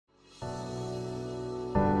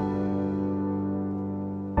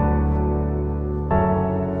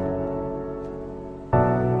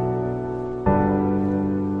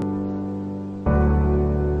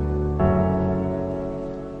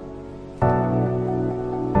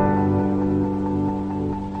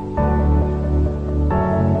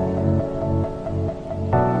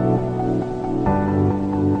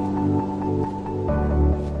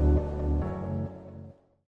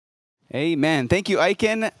Amen. Thank you,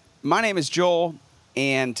 Aiken. My name is Joel,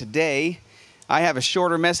 and today I have a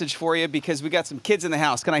shorter message for you because we got some kids in the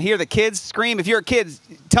house. Can I hear the kids scream? If you're a kid,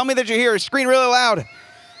 tell me that you're here. Scream really loud.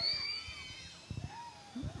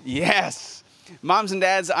 Yes. Moms and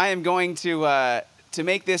dads, I am going to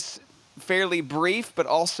make this fairly brief, but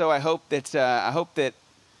also I hope that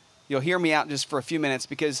you'll hear me out just for a few minutes,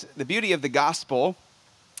 because the beauty of the gospel,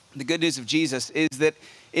 the good news of Jesus, is that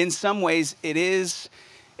in some ways it is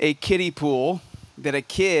a kiddie pool that a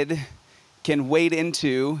kid can wade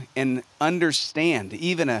into and understand.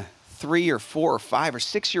 Even a 3 or 4 or 5 or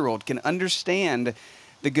 6-year-old can understand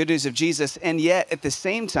the good news of Jesus. And yet at the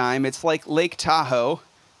same time, it's like Lake Tahoe.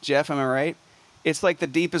 Jeff, am I right? It's like the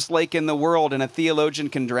deepest lake in the world, and a theologian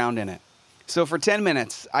can drown in it. So for 10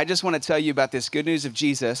 minutes, I just want to tell you about this good news of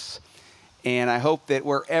Jesus. And I hope that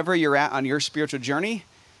wherever you're at on your spiritual journey,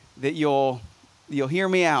 that you'll hear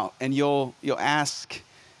me out, and you'll ask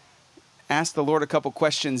the Lord a couple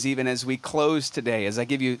questions even as we close today, as I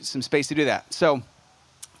give you some space to do that. So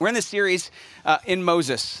we're in this series in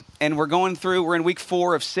Moses, and we're in week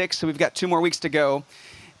 4 of 6, so we've got 2 more weeks to go.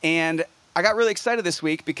 And I got really excited this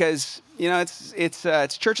week because,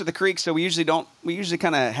 it's Church at the Creek, so we usually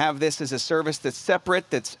kind of have this as a service that's separate,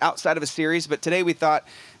 that's outside of a series. But today we thought,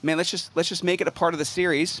 man, let's just make it a part of the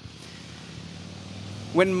series.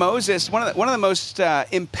 When Moses, one of the most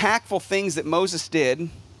impactful things that Moses did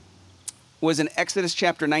was in Exodus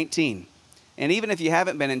chapter 19. And even if you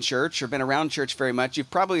haven't been in church or been around church very much, you've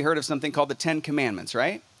probably heard of something called the 10 Commandments,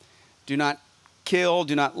 right? Do not kill,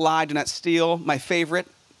 do not lie, do not steal. My favorite,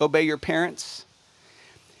 obey your parents.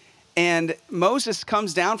 And Moses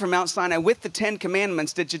comes down from Mount Sinai with the 10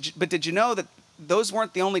 Commandments. But did you know that those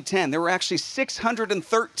weren't the only 10? There were actually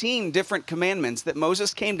 613 different commandments that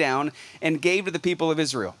Moses came down and gave to the people of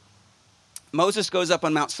Israel. Moses goes up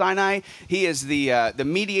on Mount Sinai. He is the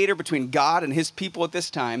mediator between God and his people at this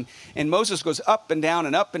time. And Moses goes up and down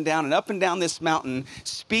and up and down and up and down this mountain,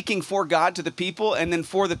 speaking for God to the people, and then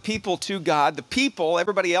for the people to God. The people,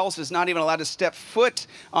 everybody else, is not even allowed to step foot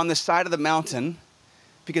on the side of the mountain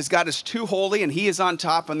because God is too holy and he is on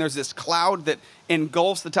top, and there's this cloud that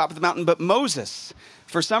engulfs the top of the mountain. But Moses,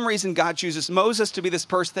 for some reason, God chooses Moses to be this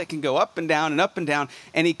person that can go up and down and up and down.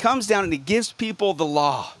 And he comes down and he gives people the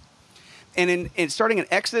law. And starting in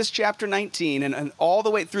Exodus chapter 19 and all the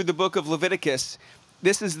way through the book of Leviticus,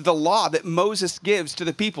 this is the law that Moses gives to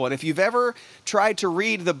the people. And if you've ever tried to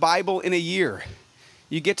read the Bible in a year,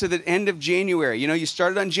 you get to the end of January. You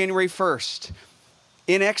started on January 1st.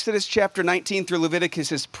 In Exodus chapter 19 through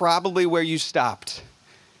Leviticus is probably where you stopped,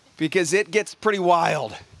 because it gets pretty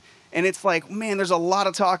wild. And it's like, man, there's a lot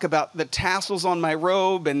of talk about the tassels on my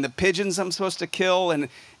robe and the pigeons I'm supposed to kill. And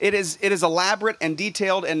it is elaborate and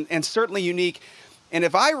detailed and certainly unique. And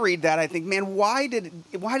if I read that, I think, man, why did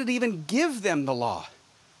it even give them the law?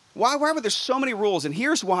 Why were there so many rules? And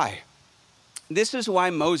here's why. This is why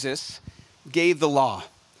Moses gave the law.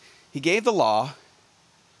 He gave the law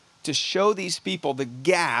to show these people the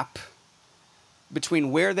gap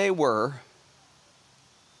between where they were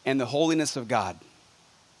and the holiness of God.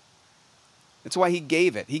 That's why he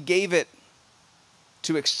gave it. He gave it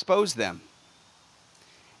to expose them.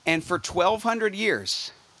 And for 1,200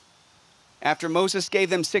 years, after Moses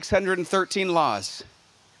gave them 613 laws,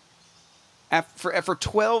 for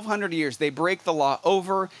 1,200 years, they break the law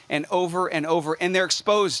over and over and over, and they're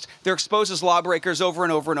exposed. They're exposed as lawbreakers over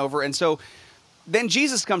and over and over. And so then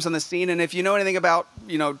Jesus comes on the scene, and if you know anything about,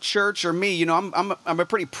 church or me, I'm a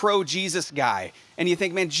pretty pro-Jesus guy. And you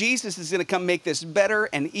think, man, Jesus is going to come make this better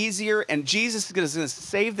and easier, and Jesus is going to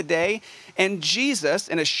save the day. And Jesus,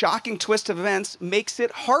 in a shocking twist of events, makes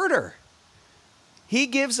it harder. He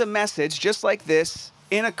gives a message just like this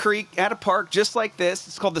in a creek, at a park, just like this.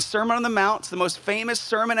 It's called the Sermon on the Mount. It's the most famous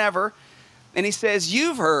sermon ever. And he says,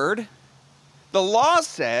 you've heard, the law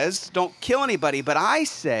says, don't kill anybody, but I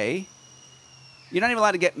say, you're not even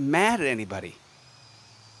allowed to get mad at anybody.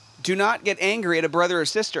 Do not get angry at a brother or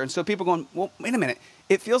sister. And so people going, well, wait a minute.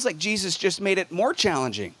 It feels like Jesus just made it more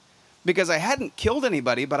challenging, because I hadn't killed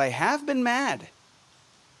anybody, but I have been mad.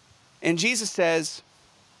 And Jesus says,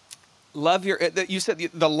 you said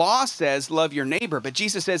the law says love your neighbor, but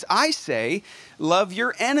Jesus says, I say, love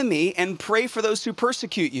your enemy and pray for those who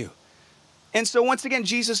persecute you. And so once again,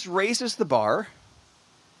 Jesus raises the bar,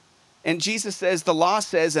 and Jesus says, the law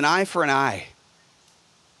says an eye for an eye.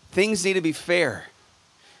 Things need to be fair.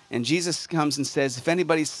 And Jesus comes and says, if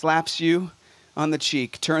anybody slaps you on the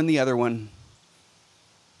cheek, turn the other one.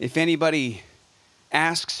 If anybody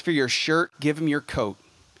asks for your shirt, give him your coat.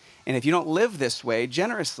 And if you don't live this way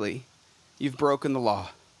generously, you've broken the law.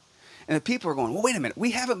 And the people are going, well, wait a minute.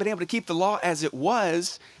 We haven't been able to keep the law as it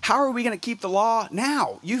was. How are we going to keep the law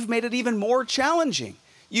now? You've made it even more challenging.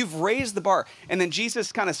 You've raised the bar. And then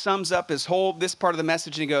Jesus kind of sums up this part of the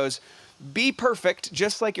message, and he goes, be perfect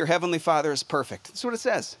just like your heavenly Father is perfect. That's what it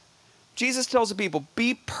says. Jesus tells the people,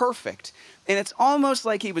 be perfect. And it's almost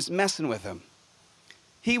like he was messing with them.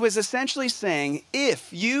 He was essentially saying,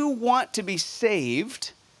 if you want to be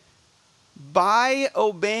saved by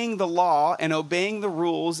obeying the law and obeying the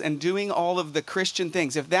rules and doing all of the Christian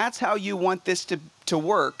things, if that's how you want this to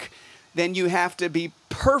work, then you have to be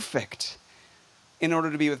perfect in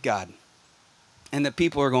order to be with God. And the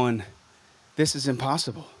people are going, this is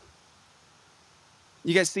impossible.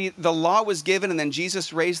 You guys see, the law was given and then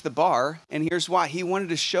Jesus raised the bar. And here's why. He wanted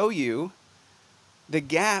to show you the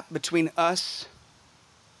gap between us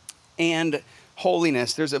and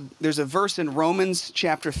holiness. There's a verse in Romans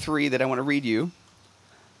chapter 3 that I want to read you.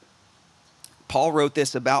 Paul wrote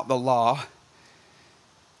this about the law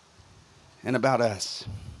and about us.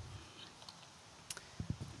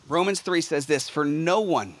 Romans 3 says this, for no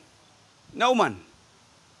one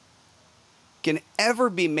can ever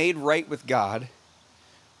be made right with God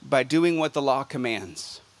by doing what the law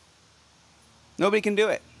commands. Nobody can do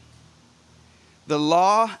it. The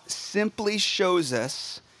law simply shows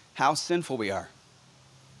us how sinful we are.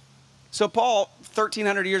 So Paul,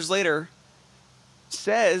 1,300 years later,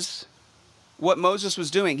 says what Moses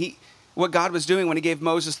was doing. What God was doing when he gave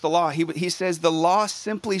Moses the law. He says the law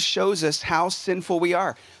simply shows us how sinful we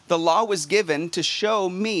are. The law was given to show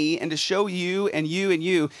me and to show you and you and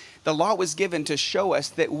you. The law was given to show us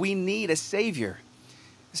that we need a Savior.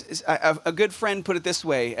 A good friend put it this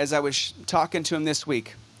way as I was talking to him this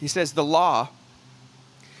week. He says the law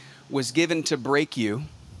was given to break you,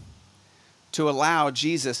 to allow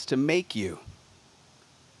Jesus to make you.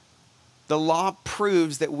 The law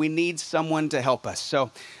proves that we need someone to help us.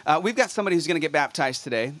 So we've got somebody who's going to get baptized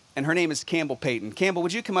today, and her name is Campbell Payton. Campbell,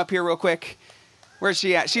 would you come up here real quick? Where's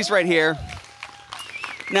she at? She's right here.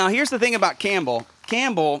 Now, here's the thing about Campbell.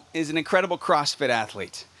 Campbell is an incredible CrossFit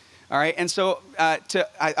athlete. All right, and so I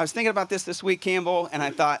was thinking about this week, Campbell, and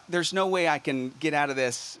I thought, there's no way I can get out of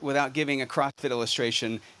this without giving a CrossFit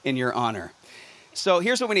illustration in your honor. So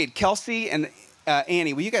here's what we need. Kelsey and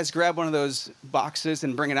Annie, will you guys grab one of those boxes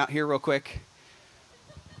and bring it out here real quick?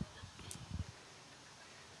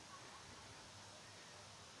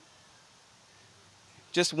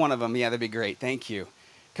 Just one of them. Yeah, that'd be great. Thank you.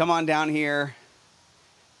 Come on down here.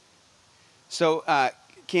 So,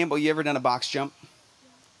 Campbell, you ever done a box jump?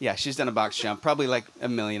 Yeah, she's done a box jump, probably like a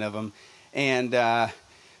million of them. And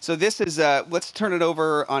so this is, let's turn it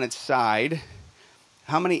over on its side.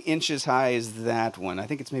 How many inches high is that one? I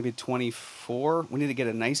think it's maybe 24. We need to get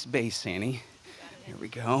a nice base, Annie. Here we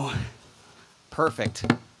go.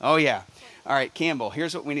 Perfect. Oh, yeah. All right, Campbell,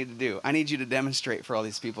 here's what we need to do. I need you to demonstrate for all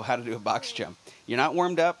these people how to do a box jump. You're not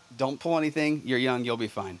warmed up. Don't pull anything. You're young. You'll be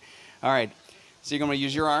fine. All right. So you're going to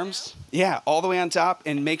use your arms? Yeah, all the way on top,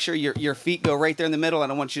 and make sure your feet go right there in the middle. I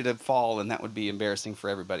don't want you to fall, and that would be embarrassing for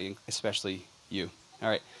everybody, especially you. All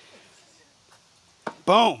right.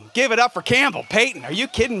 Boom. Give it up for Campbell Payton. Are you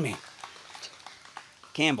kidding me?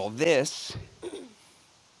 Campbell, this,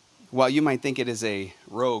 while you might think it is a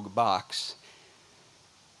rogue box,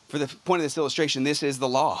 for the point of this illustration, this is the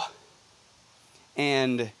law.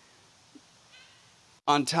 And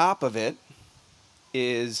on top of it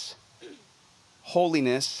is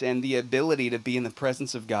holiness and the ability to be in the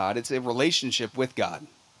presence of God. It's a relationship with God.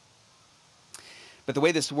 But the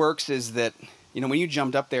way this works is that, when you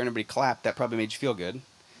jumped up there and everybody clapped, that probably made you feel good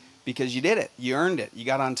because you did it. You earned it. You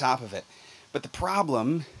got on top of it. But the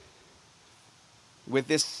problem with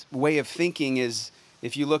this way of thinking is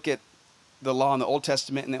if you look at the law in the Old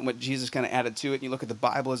Testament and then what Jesus kind of added to it, and you look at the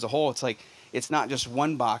Bible as a whole, it's like it's not just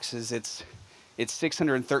one box, it's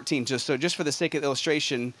 613. So just for the sake of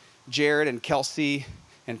illustration, Jared and Kelsey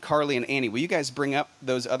and Carly and Annie, will you guys bring up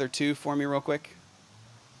those other two for me real quick?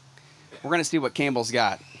 We're going to see what Campbell's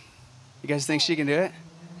got. You guys think she can do it?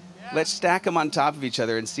 Yeah. Let's stack them on top of each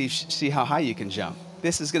other and see how high you can jump.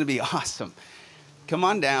 This is going to be awesome. Come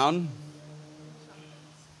on down.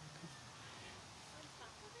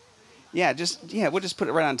 Yeah, we'll just put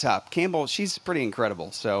it right on top. Campbell, she's pretty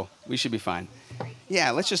incredible, so we should be fine.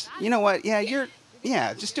 Yeah, let's just, you know what? Yeah,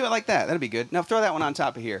 just do it like that. That'll be good. Now throw that one on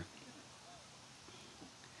top of here.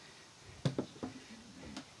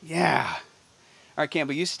 Yeah. All right,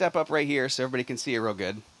 Campbell, you step up right here so everybody can see you real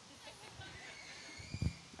good.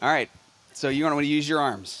 All right, so you want to use your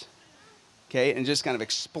arms, okay, and just kind of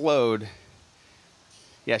explode.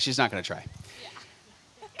 Yeah, she's not going to try.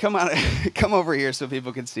 Come on, come over here so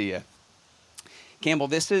people can see you. Campbell,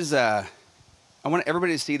 this is I want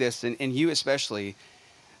everybody to see this, and you especially,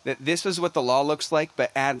 that this is what the law looks like,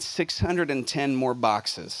 but add 610 more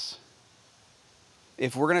boxes.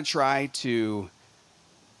 If we're going to try to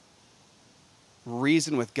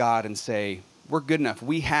reason with God and say, we're good enough,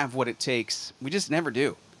 we have what it takes, we just never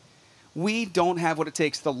do. We don't have what it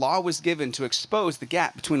takes. The law was given to expose the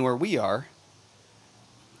gap between where we are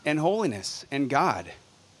and holiness and God.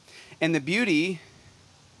 And the beauty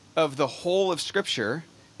of the whole of Scripture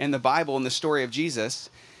and the Bible and the story of Jesus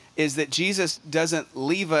is that Jesus doesn't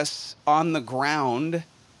leave us on the ground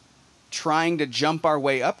trying to jump our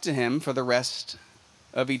way up to him for the rest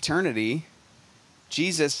of eternity.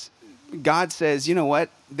 God says, you know what?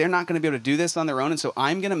 They're not going to be able to do this on their own, and so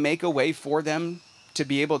I'm going to make a way for them to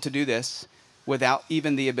be able to do this without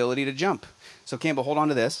even the ability to jump. So Campbell, hold on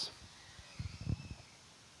to this.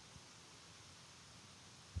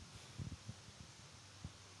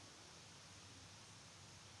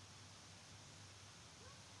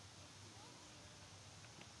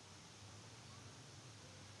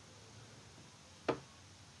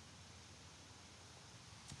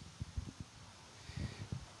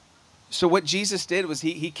 So what Jesus did was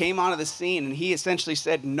he came onto the scene and he essentially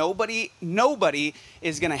said, nobody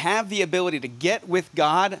is going to have the ability to get with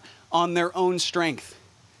God on their own strength,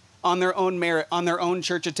 on their own merit, on their own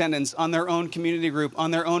church attendance, on their own community group,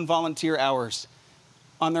 on their own volunteer hours,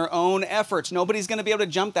 on their own efforts. Nobody's going to be able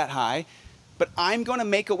to jump that high, but I'm going to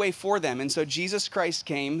make a way for them. And so Jesus Christ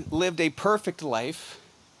came, lived a perfect life,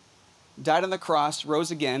 died on the cross,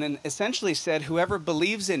 rose again, and essentially said, whoever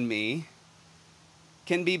believes in me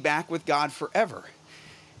can be back with God forever.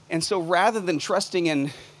 And so rather than trusting in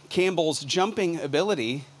Campbell's jumping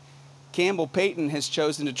ability, Campbell Payton has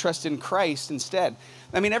chosen to trust in Christ instead.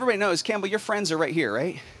 I mean, everybody knows, Campbell, your friends are right here,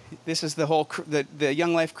 right? This is the whole the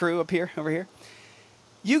Young Life crew up here, over here.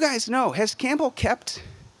 You guys know, has Campbell kept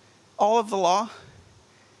all of the law?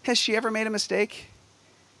 Has she ever made a mistake?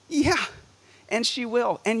 Yeah, and she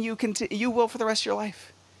will, and you will for the rest of your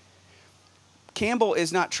life. Campbell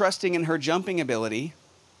is not trusting in her jumping ability,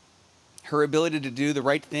 her ability to do the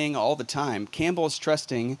right thing all the time. Campbell is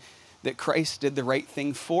trusting that Christ did the right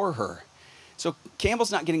thing for her. So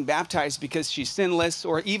Campbell's not getting baptized because she's sinless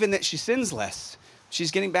or even that she sins less. She's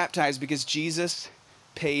getting baptized because Jesus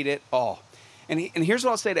paid it all. And here's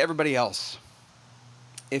what I'll say to everybody else.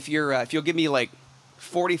 If you'll give me like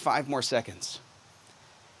 45 more seconds.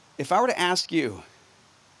 If I were to ask you,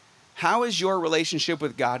 how is your relationship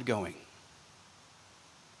with God going?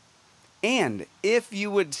 And if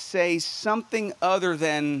you would say something other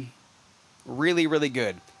than really, really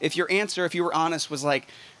good, if your answer, if you were honest, was like,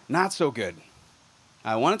 not so good.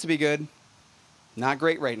 I want it to be good, not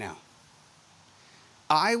great right now.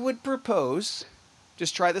 I would propose,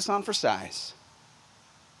 just try this on for size,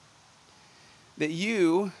 that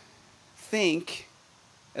you think,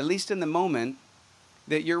 at least in the moment,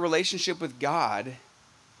 that your relationship with God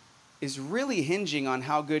is really hinging on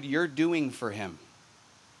how good you're doing for him.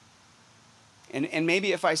 And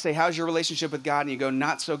maybe if I say, how's your relationship with God? And you go,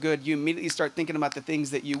 not so good, you immediately start thinking about the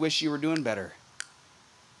things that you wish you were doing better.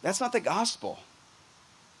 That's not the gospel.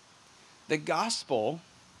 The gospel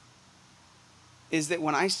is that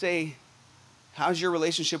when I say, how's your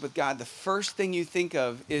relationship with God? The first thing you think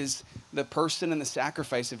of is the person and the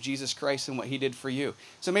sacrifice of Jesus Christ and what he did for you.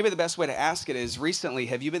 So maybe the best way to ask it is, recently,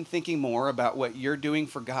 have you been thinking more about what you're doing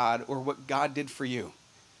for God or what God did for you?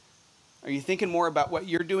 Are you thinking more about what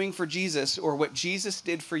you're doing for Jesus or what Jesus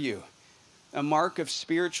did for you? A mark of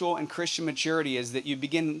spiritual and Christian maturity is that you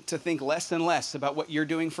begin to think less and less about what you're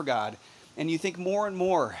doing for God, and you think more and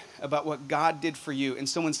more about what God did for you. And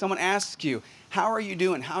so when someone asks you, how are you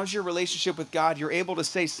doing? How's your relationship with God? You're able to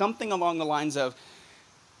say something along the lines of,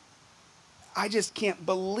 I just can't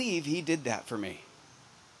believe he did that for me.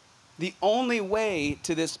 The only way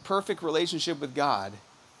to this perfect relationship with God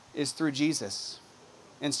is through Jesus.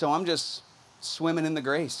 And so I'm just swimming in the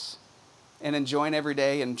grace and enjoying every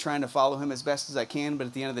day and trying to follow him as best as I can. But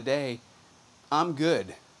at the end of the day, I'm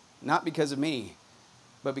good, not because of me,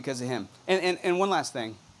 but because of him. And one last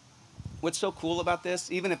thing. What's so cool about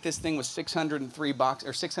this, even if this thing was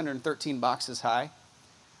 613 boxes high,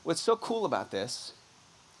 what's so cool about this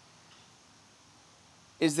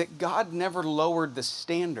is that God never lowered the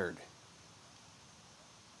standard.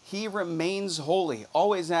 He remains holy,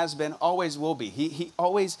 always has been, always will be.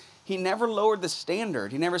 He never lowered the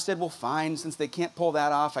standard. He never said, well, fine, since they can't pull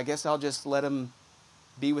that off, I guess I'll just let them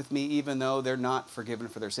be with me even though they're not forgiven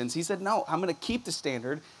for their sins. He said, no, I'm going to keep the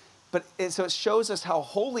standard. So it shows us how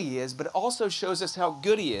holy he is, but it also shows us how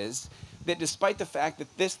good he is, that despite the fact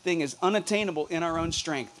that this thing is unattainable in our own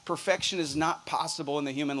strength, perfection is not possible in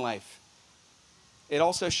the human life. it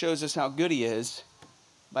also shows us how good he is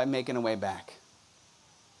by making a way back.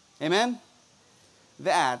 Amen?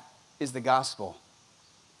 That is the gospel.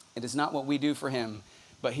 It is not what we do for him,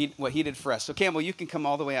 but what he did for us. So Campbell, you can come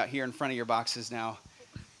all the way out here in front of your boxes now.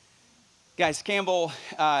 Guys, Campbell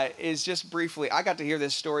is just briefly, I got to hear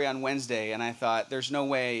this story on Wednesday, and I thought, there's no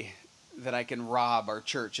way that I can rob our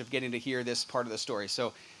church of getting to hear this part of the story.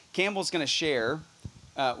 So Campbell's going to share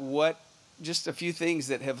just a few things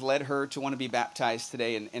that have led her to want to be baptized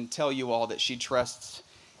today, and tell you all that she trusts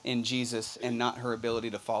in Jesus and not her ability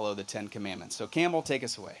to follow the 10 Commandments. So Campbell, take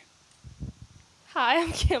us away. Hi,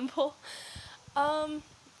 I'm Campbell. I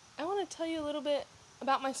want to tell you a little bit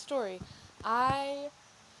about my story. I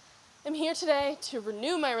am here today to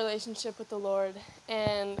renew my relationship with the Lord,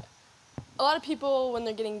 and a lot of people, when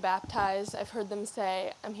they're getting baptized, I've heard them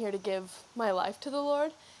say, I'm here to give my life to the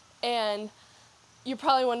Lord, and you're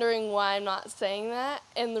probably wondering why I'm not saying that,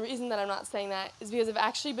 and the reason that I'm not saying that is because I've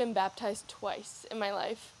actually been baptized twice in my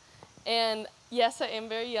life. And yes, I am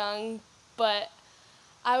very young, but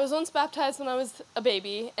I was once baptized when I was a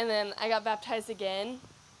baby, and then I got baptized again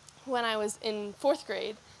when I was in 4th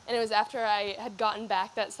grade, and it was after I had gotten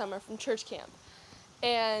back that summer from church camp.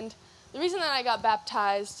 And the reason that I got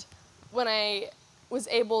baptized, when I was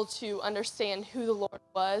able to understand who the Lord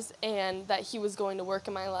was and that he was going to work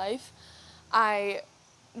in my life, I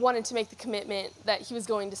wanted to make the commitment that he was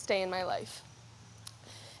going to stay in my life.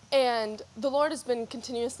 And the Lord has been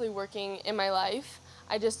continuously working in my life.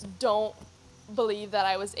 I just don't believe that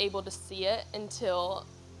I was able to see it until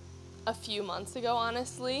a few months ago,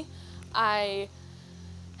 honestly. I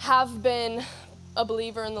have been a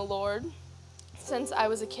believer in the Lord since I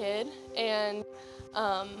was a kid, and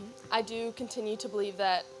I do continue to believe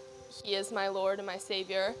that he is my Lord and my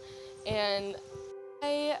Savior, and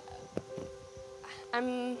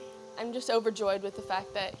I'm just overjoyed with the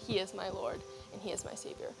fact that he is my Lord and he is my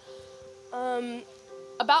Savior.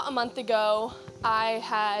 About a month ago, I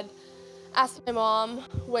had asked my mom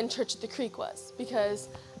when Church at the Creek was, because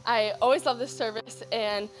I always love this service,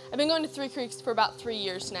 and I've been going to Three Creeks for about 3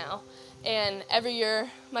 years now, and every year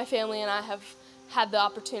my family and I have had the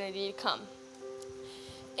opportunity to come.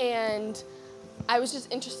 And I was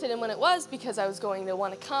just interested in when it was because I was going to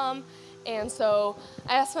want to come, and so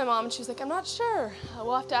I asked my mom, and she was like, I'm not sure.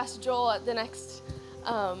 We'll have to ask Joel at the next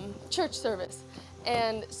church service.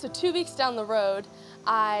 And so 2 weeks down the road,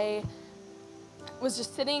 I was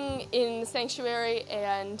just sitting in the sanctuary,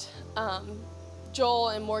 and Joel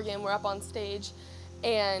and Morgan were up on stage,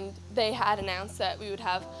 and they had announced that we would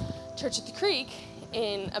have Church at the Creek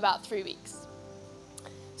in about 3 weeks.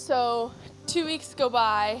 So 2 weeks go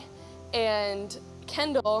by, and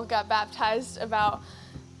Kendall got baptized about,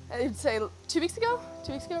 I'd say 2 weeks ago?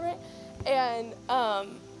 2 weeks ago, right? And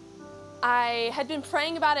I had been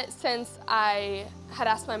praying about it since I had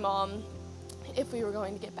asked my mom if we were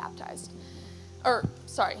going to get baptized.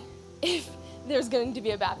 If there's going to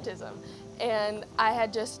be a baptism. And I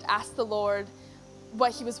had just asked the Lord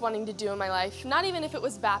what he was wanting to do in my life. Not even if it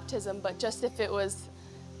was baptism, but just if it was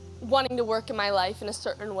wanting to work in my life in a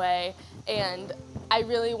certain way. And I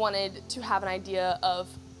really wanted to have an idea of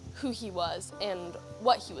who he was and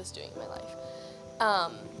what he was doing in my life.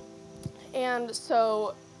 And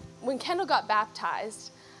so when Kendall got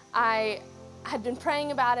baptized, I had been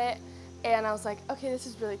praying about it, and I was like, okay, this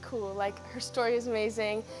is really cool. Like, her story is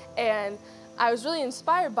amazing, and I was really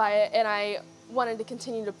inspired by it, and I wanted to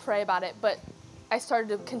continue to pray about it, but I started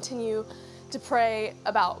to continue to pray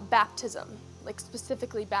about baptism, like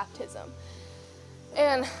specifically baptism.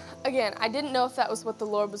 And again, I didn't know if that was what the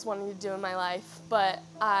Lord was wanting to do in my life, but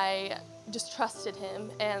I just trusted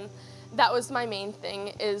him, and that was my main thing,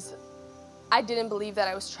 is I didn't believe that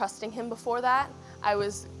I was trusting him before that. I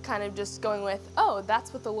was kind of just going with, oh,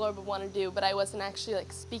 that's what the Lord would want to do, but I wasn't actually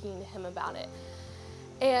like speaking to him about it.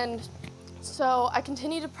 And so I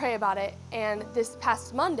continued to pray about it, and this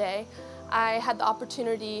past Monday, I had the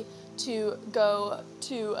opportunity to go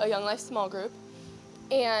to a Young Life small group,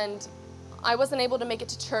 and I wasn't able to make it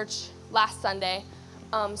to church last Sunday,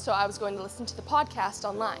 so I was going to listen to the podcast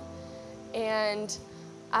online. And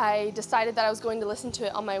I decided that I was going to listen to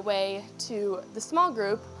it on my way to the small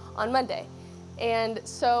group on Monday. And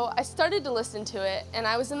so I started to listen to it, and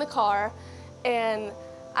I was in the car, and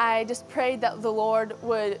I just prayed that the Lord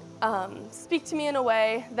would speak to me in a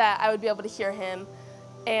way that I would be able to hear him.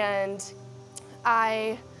 And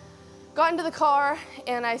I got into the car,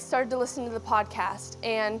 and I started to listen to the podcast,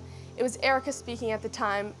 and it was Erica speaking at the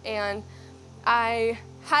time, and I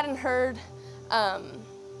hadn't heard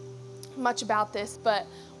much about this, but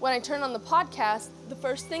when I turned on the podcast, the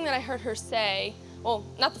first thing that I heard her say, well,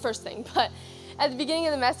 not the first thing, but at the beginning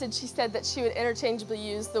of the message, she said that she would interchangeably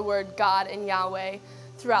use the word God and Yahweh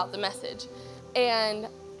throughout the message. And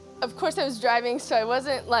of course I was driving, so I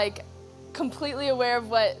wasn't like completely aware of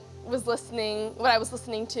what I was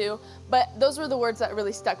listening to, but those were the words that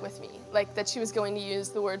really stuck with me, like that she was going to use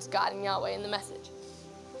the words God and Yahweh in the message.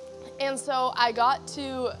 And so I got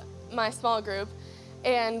to my small group,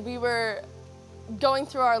 and we were going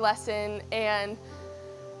through our lesson, and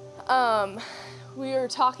we were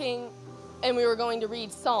talking, and we were going to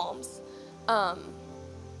read Psalms.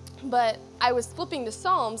 But I was flipping to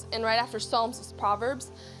Psalms, and right after Psalms is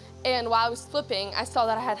Proverbs. And while I was flipping, I saw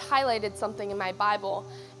that I had highlighted something in my Bible,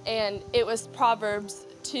 and it was Proverbs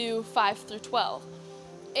 2:5-12.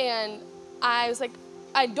 And I was like,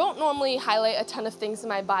 I don't normally highlight a ton of things in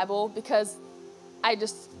my Bible because I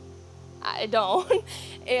don't.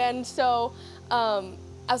 And so I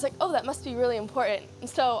was like, oh, that must be really important. And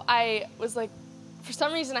so I was like, for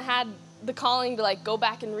some reason I had the calling to like go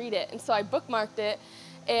back and read it. And so I bookmarked it,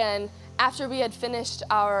 and after we had finished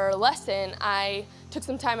our lesson, I took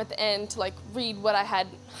some time at the end to like read what I had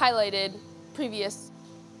highlighted previous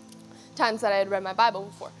times that I had read my Bible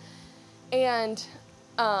before. And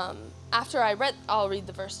after I read, I'll read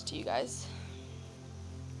the verse to you guys.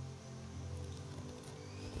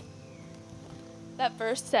 That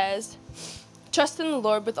verse says, "Trust in the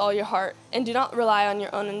Lord with all your heart, and do not rely on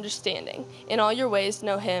your own understanding. In all your ways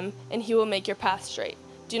know him, and he will make your path straight.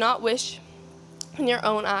 Do not wish in your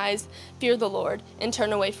own eyes, fear the Lord, and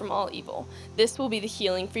turn away from all evil. This will be the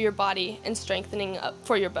healing for your body and strengthening up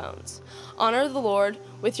for your bones. Honor the Lord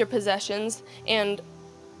with your possessions, and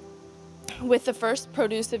with the first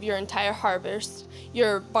produce of your entire harvest.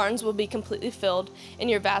 Your barns will be completely filled, and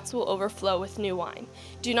your vats will overflow with new wine.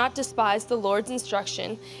 Do not despise the Lord's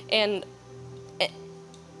instruction, and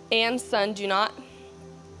son, do not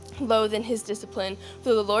loathe in his discipline,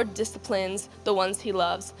 for the Lord disciplines the ones he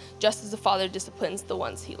loves, just as the Father disciplines the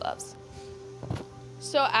ones he loves."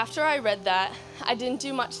 So after I read that, I didn't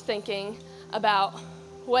do much thinking about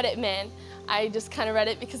what it meant. I just kind of read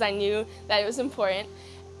it because I knew that it was important.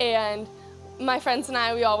 And my friends and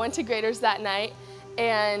I, we all went to Graders that night,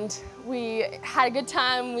 and we had a good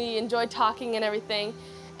time. We enjoyed talking and everything.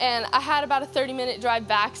 And I had about a 30-minute drive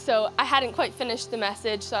back, so I hadn't quite finished the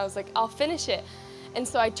message, so I was like, I'll finish it. And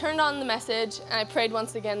so I turned on the message, and I prayed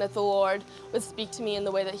once again that the Lord would speak to me in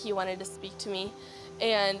the way that he wanted to speak to me,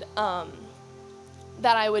 and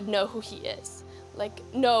that I would know who he is, like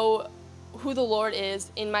know who the Lord is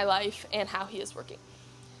in my life and how he is working.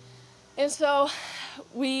 And so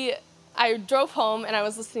I drove home, and I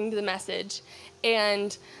was listening to the message,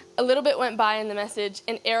 and a little bit went by in the message,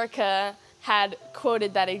 and Erica had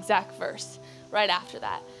quoted that exact verse right after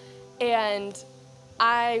that. And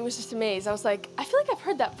I was just amazed. I was like, I feel like I've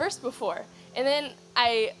heard that verse before. And then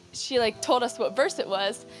she like told us what verse it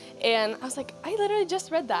was, and I was like, I literally just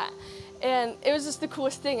read that. And it was just the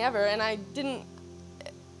coolest thing ever. And I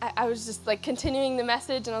was just like continuing the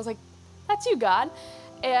message, and I was like, that's you, God.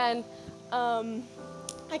 And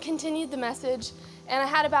I continued the message, and I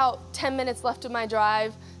had about 10 minutes left of my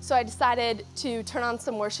drive, so I decided to turn on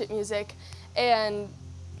some worship music and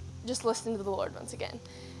just listen to the Lord once again.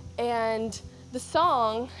 And the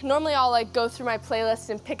song, normally I'll like go through my playlist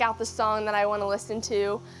and pick out the song that I want to listen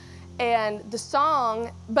to. And the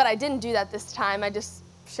song, but I didn't do that this time. I just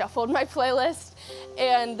shuffled my playlist.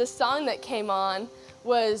 And the song that came on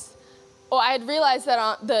was, I had realized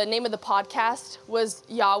that the name of the podcast was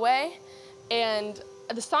Yahweh. And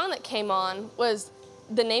the song that came on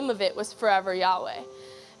the name of it was Forever Yahweh.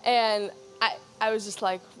 And I was just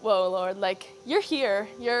like, whoa, Lord, like you're here,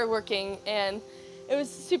 you're working. And it was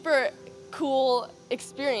super cool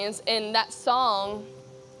experience, and that song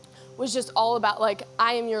was just all about like,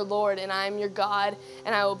 I am your Lord and I am your God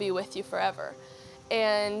and I will be with you forever.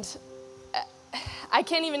 And I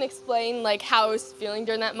can't even explain like how I was feeling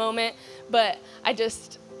during that moment, but it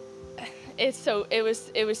was so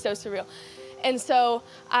surreal. And so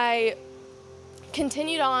I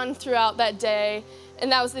continued on throughout that day,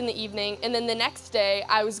 and that was in the evening. And then the next day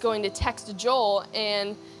I was going to text Joel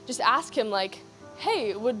and just ask him like,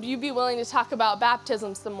 hey, would you be willing to talk about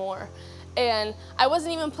baptism some more? And I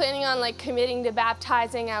wasn't even planning on like committing to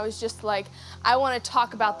baptizing. I was just like, I want to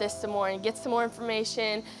talk about this some more and get some more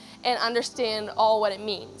information and understand all what it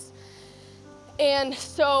means. And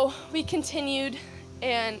so we continued,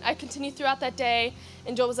 and I continued throughout that day,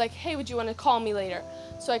 and Joel was like, hey, would you want to call me later?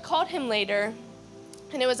 So I called him later,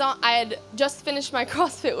 and I had just finished my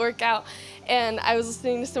CrossFit workout, and I was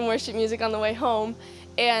listening to some worship music on the way home.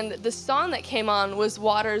 And the song that came on was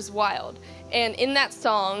Waters Wild. And in that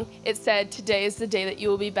song, it said, today is the day that you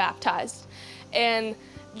will be baptized. And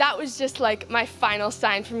that was just like my final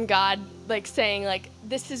sign from God, like saying like,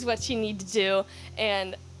 this is what you need to do,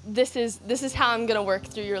 and this is how I'm gonna work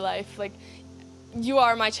through your life. Like, you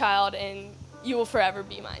are my child, and you will forever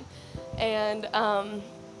be mine. And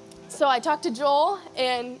so I talked to Joel,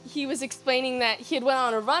 and he was explaining that he had went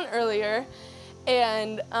on a run earlier,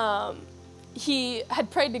 and he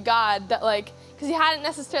had prayed to God that, like, because he hadn't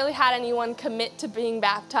necessarily had anyone commit to being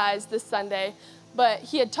baptized this Sunday, but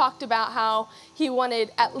he had talked about how he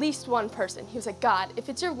wanted at least one person. He was like, God, if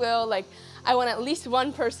it's your will, like, I want at least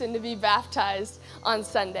one person to be baptized on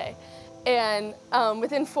Sunday. And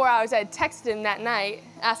within 4 hours, I had texted him that night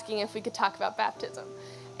asking if we could talk about baptism.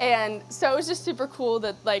 And so it was just super cool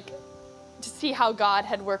that, like, to see how God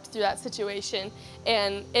had worked through that situation.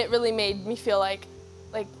 And it really made me feel like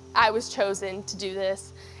I was chosen to do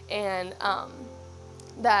this, and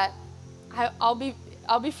that I'll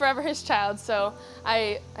be forever his child. So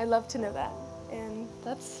I love to know that. And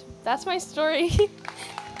that's my story.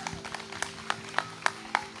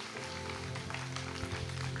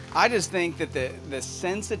 I just think that the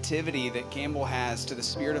sensitivity that Campbell has to the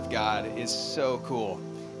Spirit of God is so cool.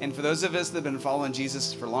 And for those of us that have been following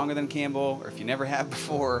Jesus for longer than Campbell, or if you never have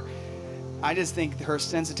before, I just think her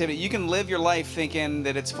sensitivity, you can live your life thinking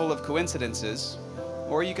that it's full of coincidences,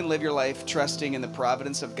 or you can live your life trusting in the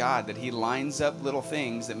providence of God, that he lines up little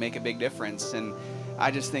things that make a big difference. And I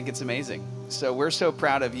just think it's amazing. So we're so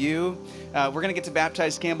proud of you. We're going to get to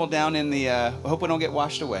baptize Campbell down in the, I hope we don't get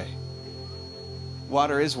washed away.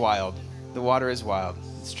 Water is wild. The water is wild.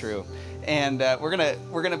 It's true. And we're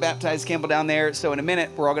gonna baptize Campbell down there. So in a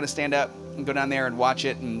minute, we're all gonna stand up and go down there and watch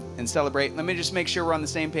it and celebrate. Let me just make sure we're on the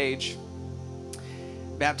same page.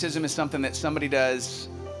 Baptism is something that somebody does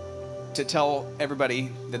to tell everybody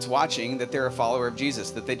that's watching that they're a follower of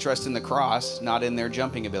Jesus, that they trust in the cross, not in their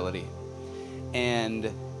jumping ability. And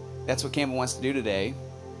that's what Campbell wants to do today.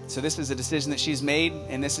 So this is a decision that she's made,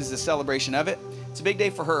 and this is a celebration of it. It's a big day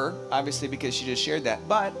for her, obviously, because she just shared that.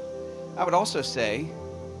 But I would also say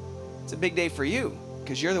it's a big day for you,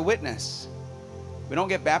 because you're the witness. We don't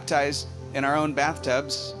get baptized in our own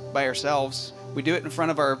bathtubs by ourselves. We do it in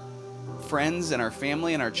front of our friends and our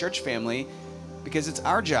family and our church family, because it's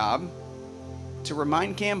our job to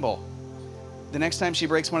remind Campbell the next time she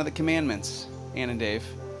breaks one of the commandments, Ann and Dave,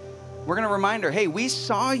 we're going to remind her, hey, we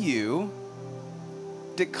saw you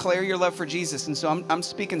declare your love for Jesus. And so I'm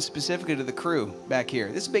speaking specifically to the crew back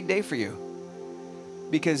here. This is a big day for you,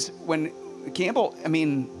 because when Campbell, I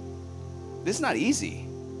mean, this is not easy.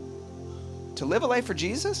 To live a life for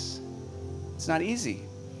Jesus, it's not easy.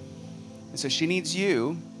 And so she needs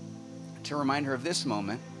you to remind her of this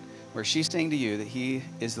moment where she's saying to you that he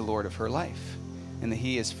is the Lord of her life and that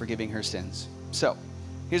he is forgiving her sins. So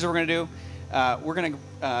here's what we're going to do. We're going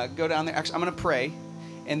to go down there. Actually, I'm going to pray,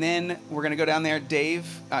 and then we're going to go down there. Dave,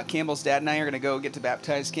 Campbell's dad, and I are going to go get to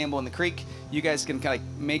baptize Campbell in the creek. You guys can kind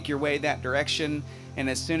of make your way that direction. And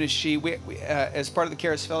as soon as as part of the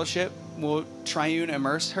Charis Fellowship, we'll triune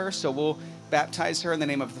immerse her. So we'll baptize her in the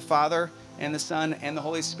name of the Father and the Son and the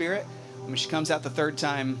Holy Spirit. When she comes out the third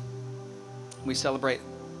time, we celebrate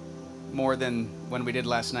more than when we did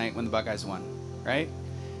last night when the Buckeyes won, right?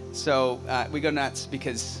 So we go nuts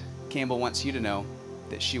because Campbell wants you to know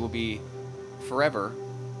that she will be forever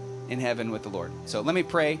in heaven with the Lord. So let me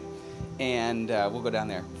pray, and we'll go down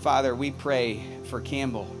there. Father, we pray for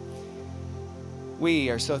Campbell.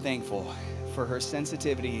 We are so thankful for her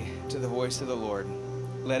sensitivity to the voice of the Lord.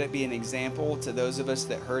 Let it be an example to those of us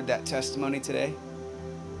that heard that testimony today.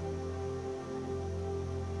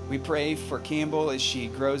 We pray for Campbell as she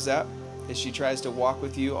grows up, as she tries to walk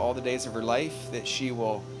with you all the days of her life, that she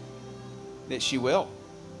will, and that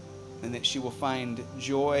she will find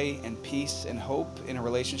joy and peace and hope in a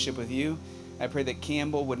relationship with you. I pray that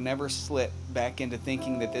Campbell would never slip back into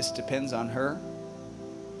thinking that this depends on her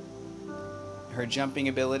jumping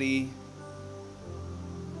ability.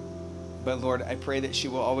 But Lord, I pray that she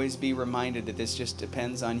will always be reminded that this just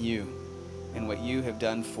depends on you and what you have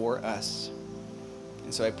done for us.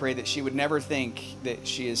 And so I pray that she would never think that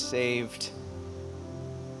she is saved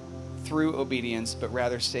through obedience, but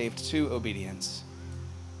rather saved to obedience,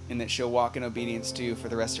 and that she'll walk in obedience to you for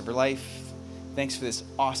the rest of her life. Thanks for this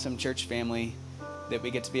awesome church family that we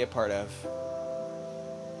get to be a part of.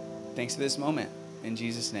 Thanks for this moment. In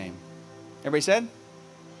Jesus' name. Everybody said?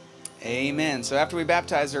 Amen. So after we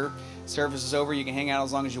baptize her, service is over. You can hang out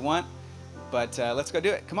as long as you want, but let's go do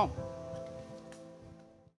it. Come on.